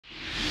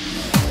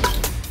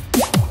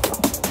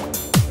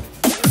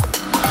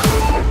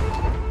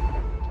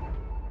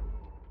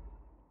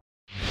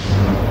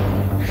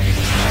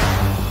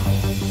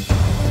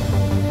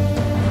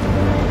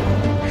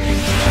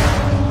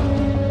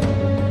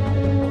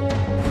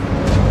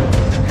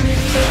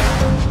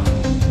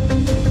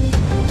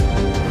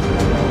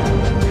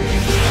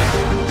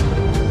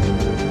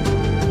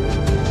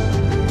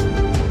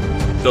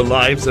The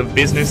lives of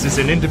businesses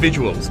and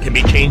individuals can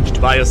be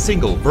changed by a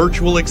single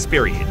virtual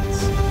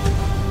experience.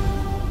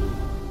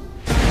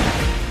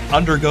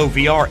 Undergo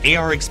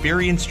VR/AR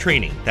experience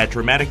training that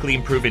dramatically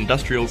improve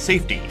industrial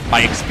safety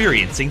by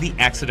experiencing the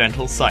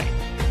accidental site.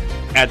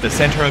 At the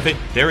center of it,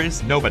 there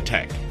is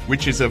NOVATECH,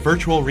 which is a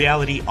virtual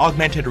reality,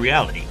 augmented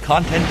reality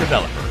content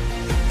developer.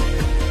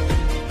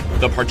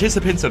 The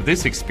participants of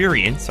this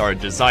experience are a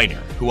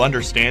designer who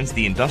understands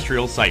the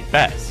industrial site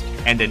best,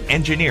 and an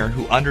engineer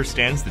who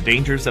understands the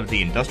dangers of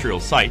the industrial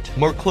site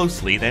more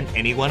closely than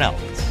anyone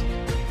else.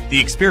 The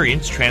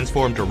experience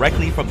transformed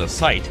directly from the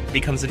site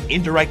becomes an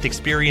indirect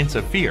experience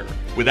of fear,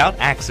 without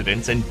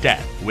accidents, and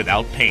death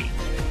without pain.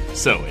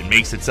 So it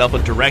makes itself a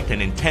direct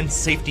and intense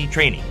safety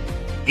training.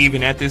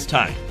 Even at this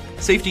time,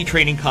 safety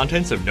training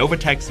contents of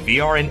NOVATECH's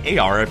VR and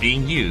AR are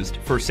being used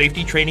for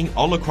safety training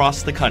all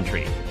across the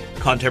country.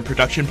 Content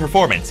production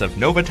performance of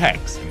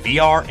NOVATECH's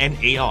VR and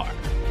AR.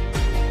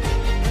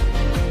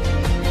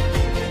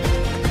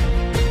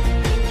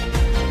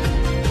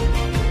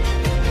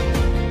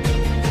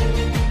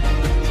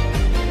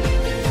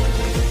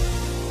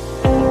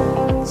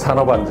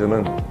 산업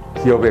안전은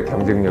기업의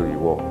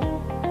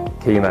경쟁력이고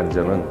개인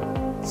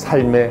안전은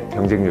삶의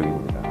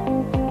경쟁력입니다.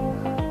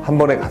 한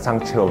번의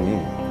가상 체험이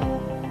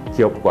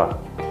기업과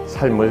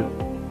삶을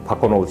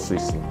바꿔놓을 수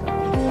있습니다.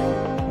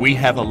 We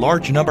have a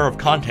large number of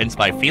contents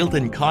by field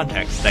and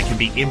context that can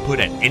be input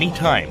at any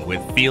time with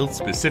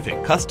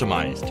field-specific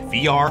customized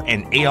VR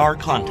and AR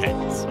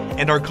contents.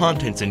 And our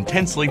contents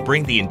intensely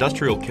bring the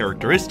industrial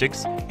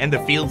characteristics and the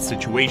field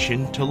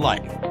situation to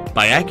life.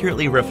 By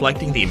accurately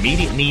reflecting the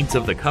immediate needs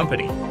of the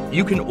company,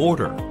 you can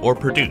order or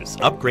produce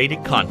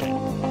upgraded content.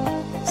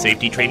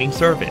 Safety training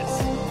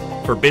service.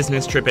 For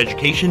business trip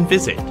education,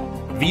 visit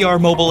VR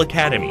Mobile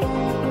Academy.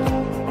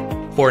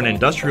 For an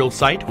industrial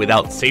site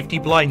without safety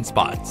blind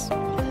spots,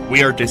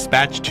 we are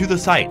dispatched to the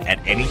site at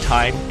any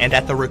time and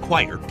at the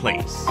required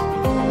place.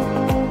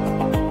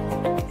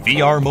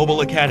 VR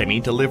Mobile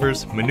Academy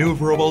delivers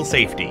maneuverable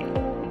safety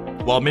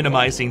while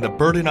minimizing the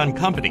burden on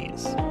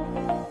companies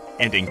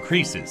and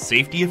increases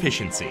safety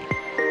efficiency.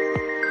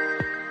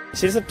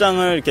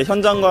 실습장을 이렇게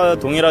현장과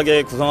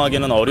동일하게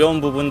구성하기는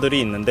어려운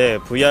부분들이 있는데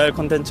VR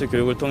콘텐츠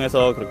교육을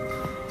통해서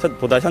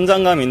보다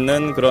현장감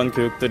있는 그런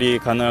교육들이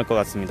가능할 것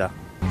같습니다.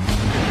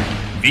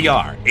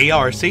 VR,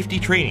 AR safety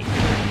training,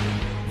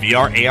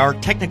 VR, AR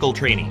technical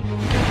training,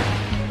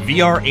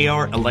 VR,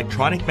 AR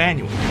electronic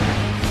manual,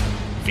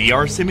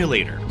 VR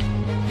simulator,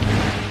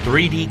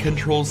 3D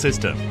control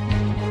system.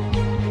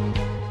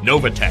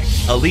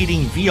 NOVATECH, a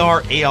leading VR,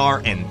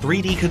 AR, and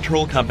 3D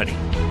control company.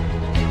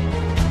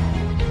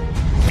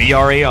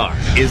 VR AR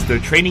is the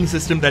training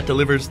system that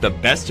delivers the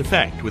best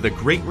effect with a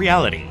great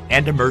reality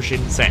and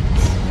immersion sense.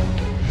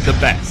 The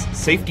best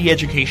safety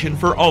education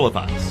for all of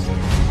us.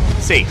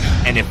 Safe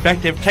and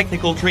effective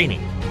technical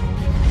training.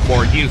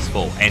 More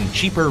useful and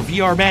cheaper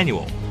VR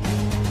manual.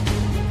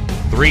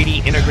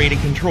 3D integrated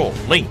control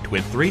linked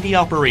with 3D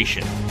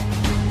operation.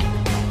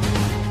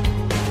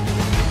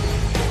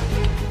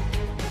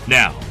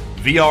 Now,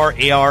 VR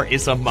AR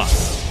is a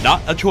must,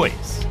 not a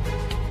choice.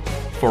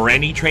 For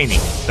any training,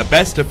 the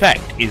best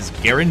effect is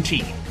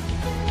guaranteed.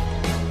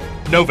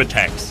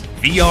 NOVATECH's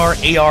VR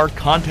AR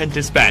content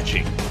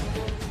dispatching.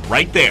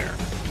 Right there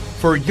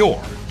for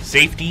your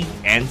safety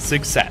and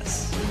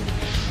success.